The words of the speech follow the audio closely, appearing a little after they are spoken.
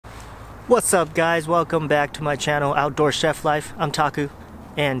What's up guys, welcome back to my channel Outdoor Chef Life. I'm Taku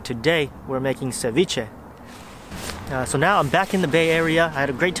and today we're making ceviche. So now I'm back in the Bay Area. I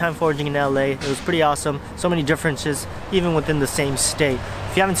had a great time foraging in LA. It was pretty awesome. So many differences even within the same state.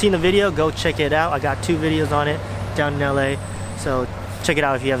 If you haven't seen the video, go check it out. I got 2 videos on it down in LA, so check it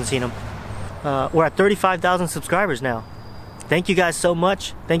out if you haven't seen them. We're at 35,000 subscribers now. Thank you guys so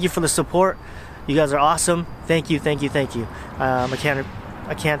much. Thank you for the support. You guys are awesome. Thank you.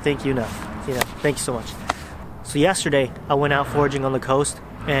 I can't thank you enough. Thank you so much. So yesterday I went out foraging on the coast,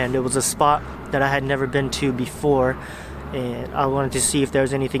 and it was a spot that I had never been to before, and I wanted to see if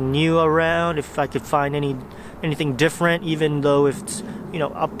there's anything new around, if I could find anything different, even though if it's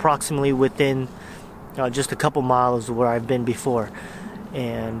approximately within just a couple miles of where I've been before.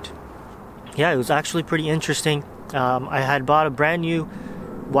 And yeah, it was actually pretty interesting. I had bought a brand new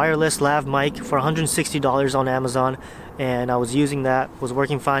wireless lav mic for $160 on Amazon, and I was using that. Was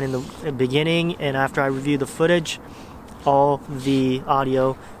working fine in the beginning, and after I reviewed the footage, all the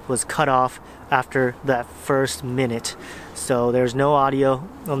audio was cut off after that first minute. So there's no audio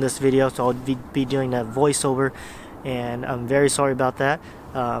on this video, so I'll be doing that voiceover, and I'm very sorry about that.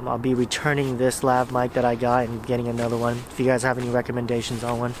 I'll be returning this lav mic that I got and getting another one. If you guys have any recommendations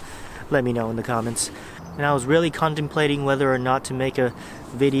on one, let me know in the comments. And I was really contemplating whether or not to make a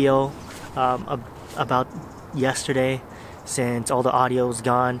video about yesterday, since all the audio was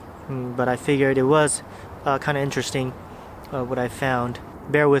gone, but I figured it was kind of interesting what I found.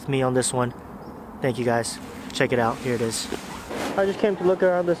 Bear with me on this one. Thank you guys. Check it out. Here it is. I just came to look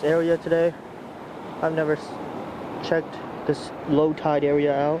around this area today. I've never checked this low tide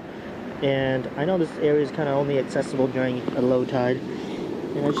area out, and I know this area is kind of only accessible during a low tide,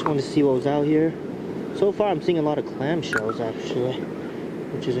 and I just wanted to see what was out here. So far I'm seeing a lot of clamshells actually,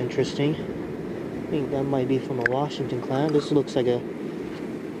 which is interesting. I think that might be from a Washington clam. This looks like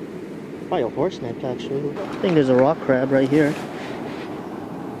probably a horseneck actually. I think there's a rock crab right here.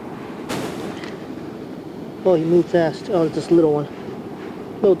 Oh, he moved fast. Oh, it's this little one.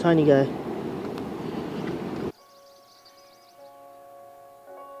 Little tiny guy.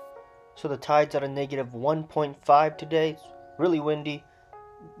 So the tide's at a negative 1.5 today. It's really windy,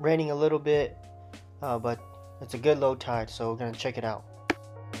 raining a little bit, but it's a good low tide, so we're gonna check it out.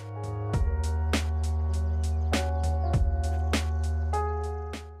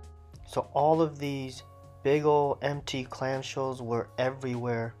 So all of these big old empty clamshells were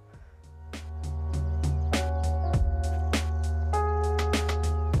everywhere.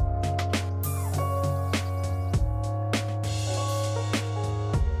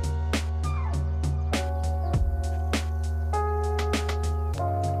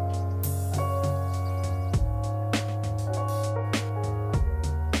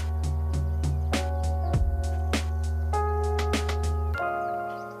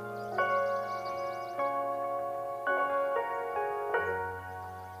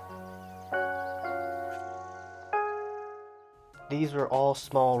 These were all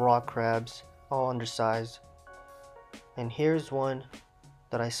small rock crabs, all undersized. And here's one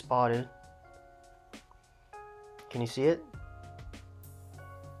that I spotted. Can you see it?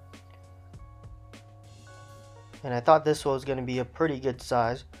 And I thought this was going to be a pretty good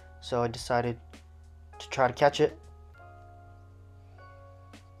size, so I decided to try to catch it.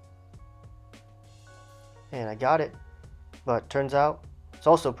 And I got it, but turns out it's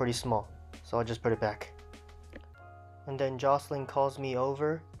also pretty small, so I just put it back. And then Jocelyn calls me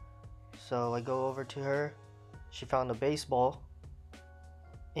over, so I go over to her. She found a baseball,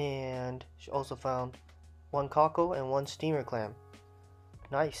 and she also found 1 cockle and 1 steamer clam.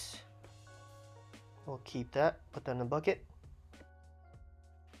 Nice. We'll keep that, put that in the bucket.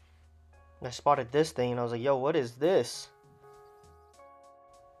 And I spotted this thing and I was like, yo, what is this?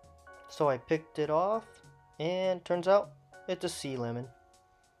 So I picked it off, and turns out it's a sea lemon.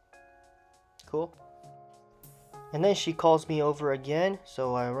 Cool. And then she calls me over again,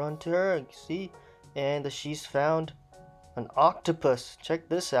 so I run to her and see, and she's found an octopus. Check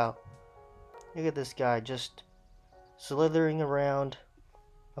this out. Look at this guy just slithering around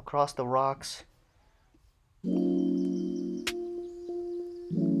across the rocks. And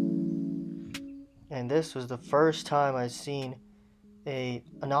this was the first time I've seen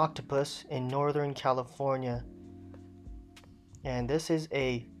an octopus in Northern California. And this is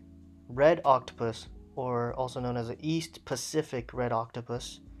a red octopus, or also known as an East Pacific red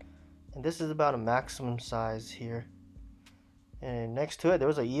octopus, and this is about a maximum size here. And next to it there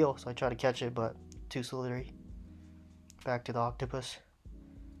was an eel, so I tried to catch it, but too slithery. Back to the octopus.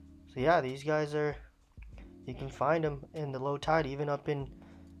 So yeah, these guys are, you can find them in the low tide, even up in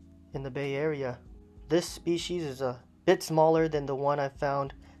the Bay Area. This species is a bit smaller than the one I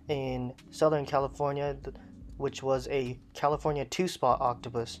found in Southern California, which was a California 2-spot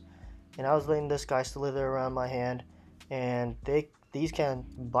octopus. And I was letting this guy slither around my hand, and these can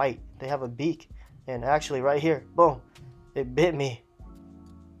bite. They have a beak, and actually right here, boom, it bit me.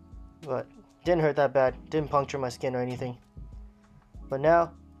 But didn't hurt that bad, didn't puncture my skin or anything. But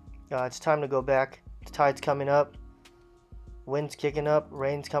now it's time to go back. The tide's coming up, wind's kicking up,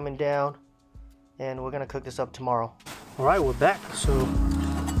 rain's coming down, and we're gonna cook this up tomorrow. All right, we're back, so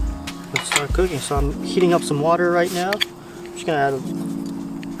let's start cooking. So I'm heating up some water right now. I'm just gonna add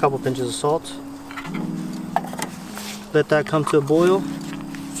a couple pinches of salt. Let that come to a boil.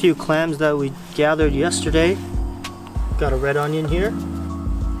 A few clams that we gathered yesterday. Got a red onion here.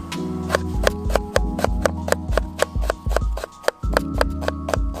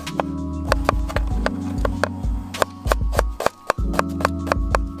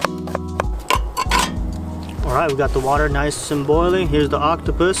 Alright, we got the water nice and boiling. Here's the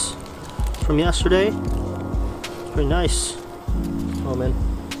octopus from yesterday. It's pretty nice. Oh man.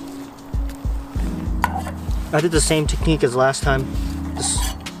 I did the same technique as last time.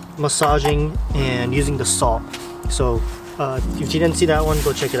 Just massaging and using the salt. So if you didn't see that one,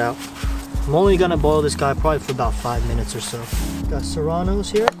 go check it out. I'm only gonna boil this guy probably for about 5 minutes or so. Got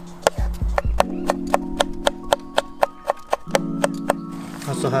serranos here.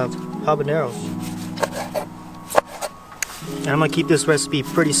 Also have habaneros. And I'm gonna keep this recipe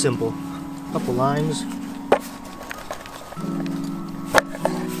pretty simple. A couple limes.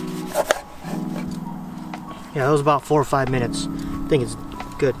 Yeah, that was about 4 or 5 minutes. I think it's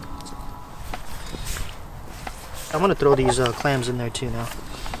good. I'm gonna throw these clams in there too now.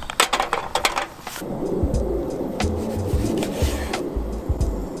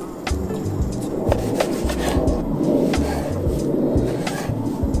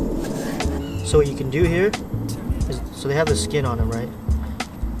 So what you can do here is, so they have the skin on them, right?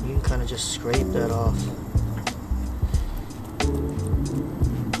 You can kind of just scrape that off.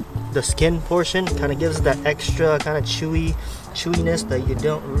 The skin portion kind of gives that extra kind of chewiness that you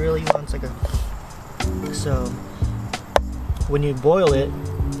don't really want. It's like a, so when you boil it,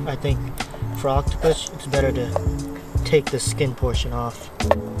 I think for octopus it's better to take the skin portion off.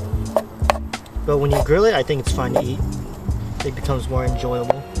 But when you grill it, I think it's fine to eat. It becomes more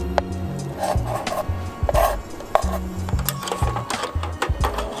enjoyable.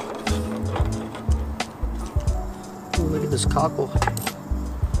 Ooh, look at this cockle.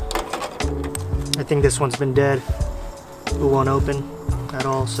 I think this one's been dead. It won't open at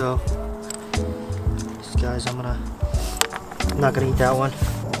all, so these guys, I'm not gonna eat that one.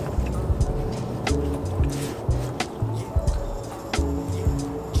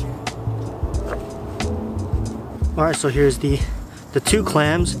 Alright, so here's the 2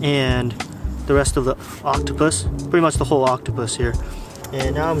 clams and the rest of the octopus. Pretty much the whole octopus here.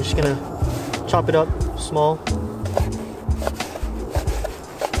 And now I'm just gonna chop it up small.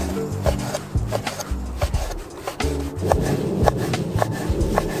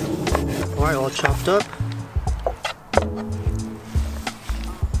 Alright, all chopped up.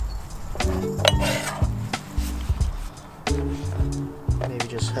 Maybe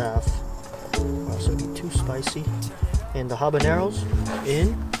just half. Also be too spicy. And the habaneros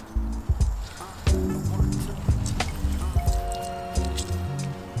in.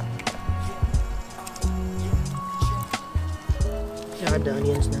 Add the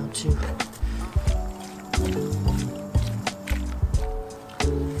onions now too.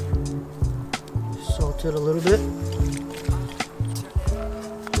 Salt it a little bit.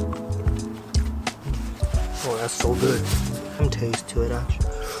 Oh, that's so good. Some taste to it actually.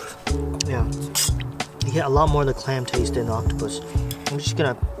 Yeah. You get a lot more of the clam taste in the octopus. I'm just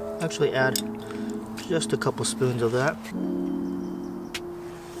gonna actually add just a couple spoons of that.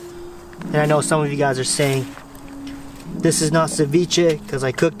 And I know some of you guys are saying this is not ceviche because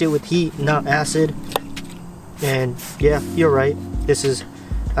I cooked it with heat, not acid. And yeah, you're right. This is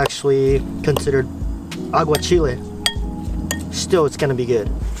actually considered aguachile. Still, it's gonna be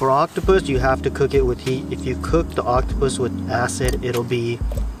good. For octopus, you have to cook it with heat. If you cook the octopus with acid, it'll be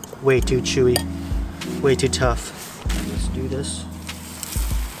way too chewy, way too tough. Let's do this.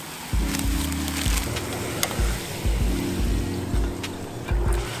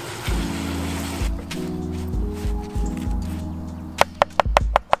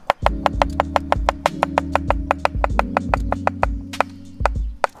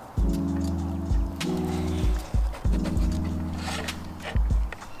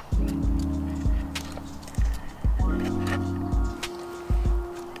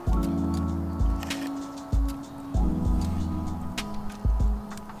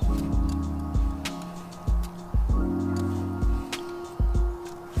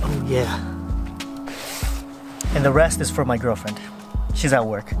 Yeah. And the rest is for my girlfriend. She's at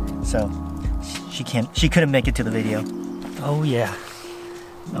work, so she couldn't make it to the video. Oh yeah.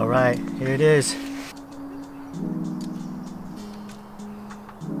 All right, here it is.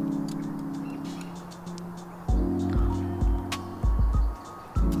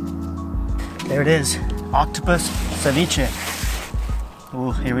 There it is, octopus ceviche.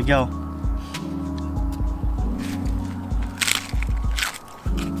 Oh, here we go.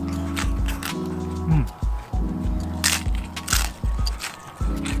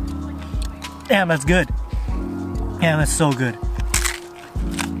 Damn, that's good. Damn, that's so good.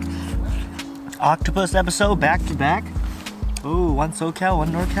 Octopus episode back to back. Ooh, one SoCal,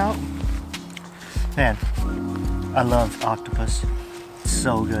 one NorCal. Man, I love octopus. It's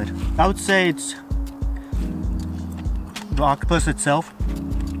so good. I would say it's the octopus itself,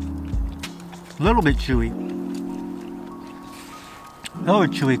 a little bit chewy. A little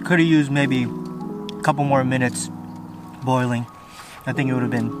bit chewy. Could have used maybe a couple more minutes boiling. I think it would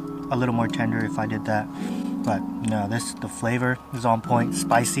have been a little more tender if I did that. But no, the flavor is on point.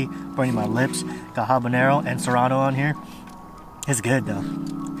 Spicy, burning my lips. Got habanero and serrano on here. It's good though.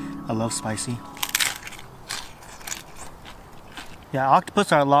 I love spicy. Yeah,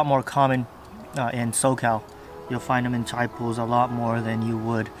 octopus are a lot more common in SoCal. You'll find them in tide pools a lot more than you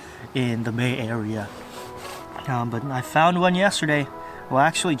would in the Bay Area. But I found one yesterday. Well,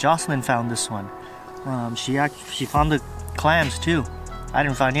 actually, Jocelyn found this one. She found the clams too. I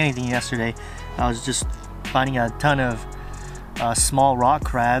didn't find anything yesterday. I was just finding a ton of small rock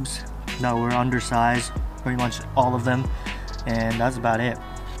crabs that were undersized, pretty much all of them, and that's about it.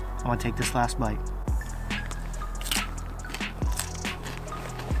 I want to take this last bite.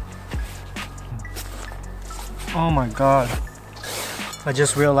 Oh my god. I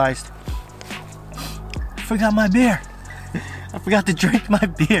just realized I forgot my beer. I forgot to drink my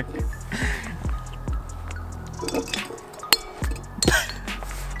beer.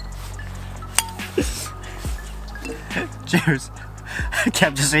 Cheers.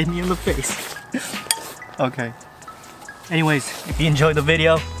 Cap just hit me in the face. Okay. Anyways, if you enjoyed the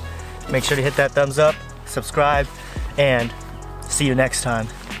video, make sure to hit that thumbs up, subscribe, and see you next time.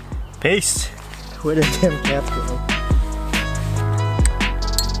 Peace. Where did Tim Cap go?